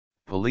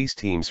Police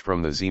teams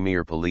from the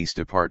Izmir Police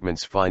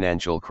Department's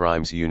Financial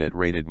Crimes Unit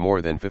raided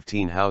more than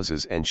 15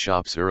 houses and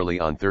shops early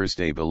on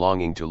Thursday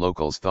belonging to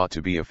locals thought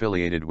to be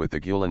affiliated with the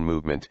Gülen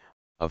movement,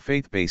 a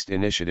faith-based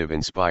initiative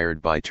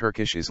inspired by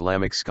Turkish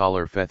Islamic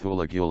scholar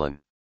Fethullah Gülen.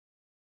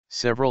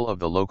 Several of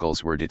the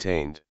locals were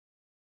detained.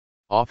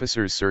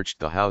 Officers searched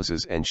the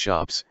houses and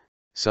shops,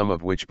 some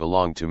of which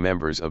belonged to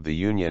members of the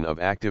Union of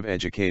Active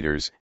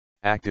Educators,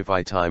 Aktif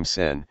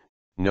Eğitim-Sen,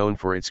 known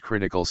for its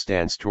critical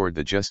stance toward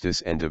the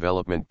Justice and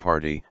Development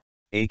Party,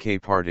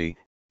 AK Party,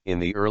 in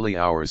the early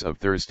hours of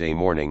Thursday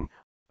morning,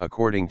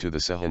 according to the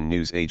Cihan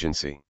news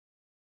agency.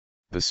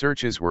 The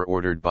searches were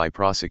ordered by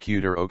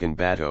Prosecutor Okan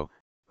Bato,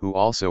 who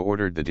also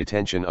ordered the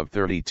detention of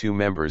 32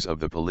 members of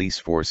the police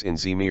force in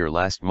Izmir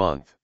last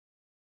month.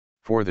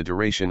 For the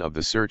duration of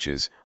the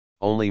searches,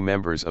 only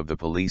members of the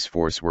police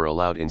force were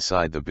allowed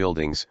inside the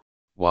buildings,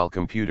 while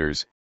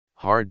computers,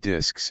 hard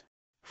disks,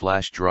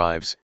 flash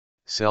drives,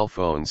 cell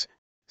phones,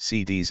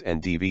 CDs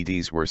and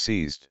DVDs were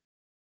seized.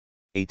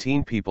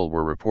 18 people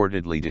were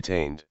reportedly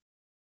detained.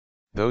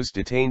 Those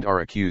detained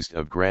are accused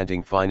of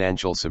granting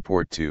financial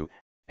support to,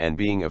 and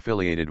being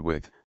affiliated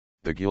with,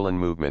 the Gülen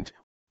movement,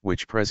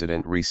 which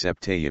President Recep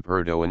Tayyip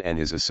Erdogan and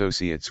his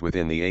associates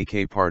within the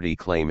AK party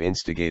claim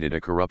instigated a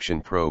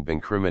corruption probe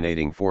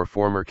incriminating 4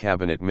 former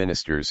cabinet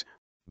ministers,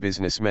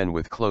 businessmen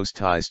with close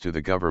ties to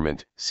the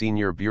government,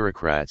 senior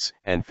bureaucrats,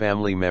 and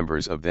family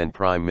members of then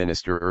Prime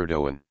Minister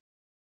Erdogan.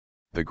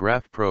 The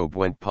graft probe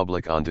went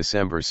public on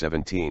December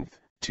 17,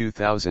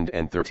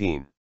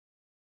 2013.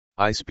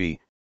 Ayşe B,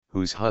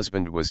 whose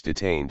husband was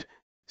detained,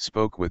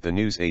 spoke with the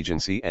news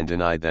agency and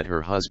denied that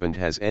her husband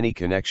has any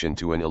connection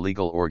to an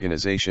illegal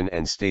organization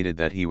and stated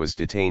that he was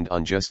detained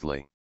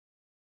unjustly.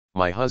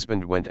 "My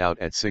husband went out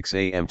at 6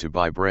 a.m. to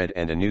buy bread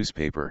and a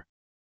newspaper.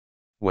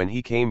 When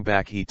he came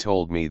back he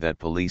told me that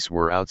police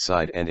were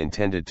outside and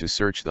intended to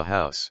search the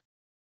house.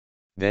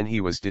 Then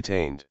he was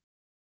detained.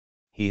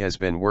 He has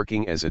been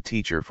working as a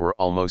teacher for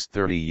almost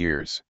 30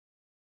 years.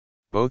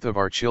 Both of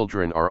our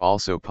children are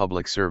also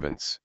public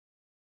servants.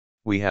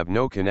 We have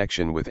no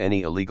connection with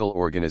any illegal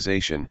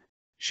organization,"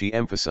 she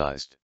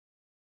emphasized.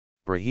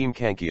 Brahim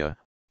Kankia,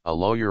 a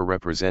lawyer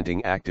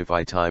representing Aktif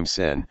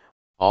Eğitim-Sen,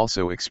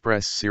 also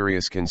expressed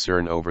serious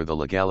concern over the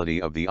legality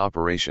of the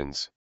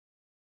operations.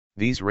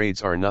 "These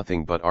raids are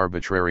nothing but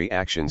arbitrary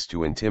actions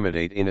to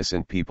intimidate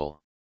innocent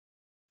people.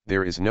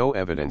 There is no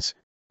evidence,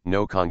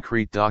 no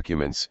concrete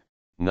documents,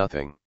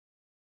 nothing.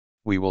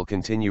 We will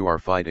continue our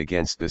fight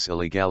against this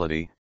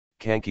illegality,"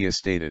 Kankia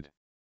stated.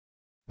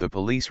 The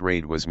police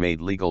raid was made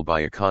legal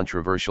by a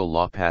controversial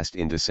law passed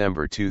in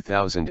December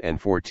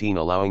 2014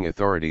 allowing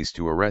authorities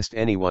to arrest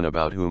anyone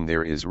about whom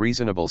there is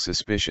reasonable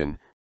suspicion,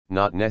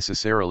 not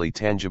necessarily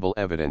tangible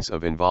evidence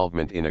of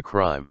involvement in a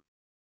crime.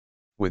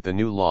 With the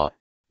new law,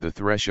 the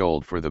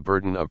threshold for the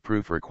burden of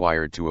proof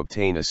required to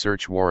obtain a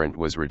search warrant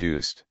was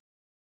reduced.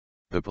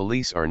 The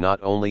police are not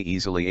only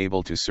easily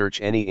able to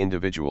search any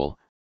individual,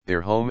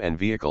 their home and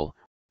vehicle,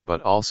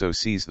 but also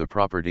seize the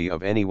property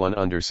of anyone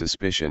under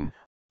suspicion,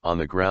 on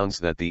the grounds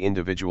that the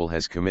individual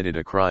has committed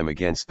a crime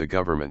against the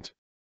government.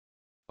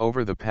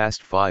 Over the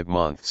past 5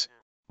 months,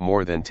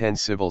 more than 10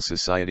 civil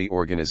society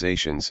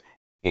organizations,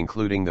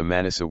 including the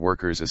Manisa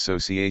Workers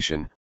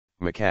Association,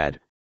 MACAD,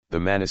 the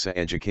Manisa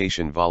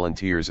Education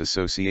Volunteers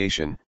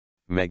Association,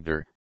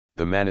 MEGDER,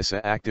 the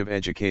Manisa Active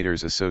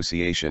Educators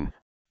Association,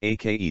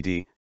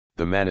 AKED,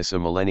 the Manisa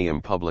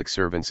Millennium Public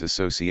Servants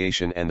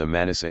Association and the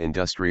Manisa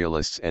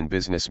Industrialists and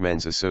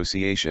Businessmen's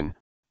Association,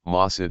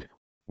 MOSAD,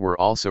 were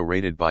also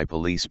raided by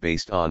police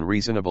based on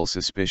reasonable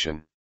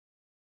suspicion.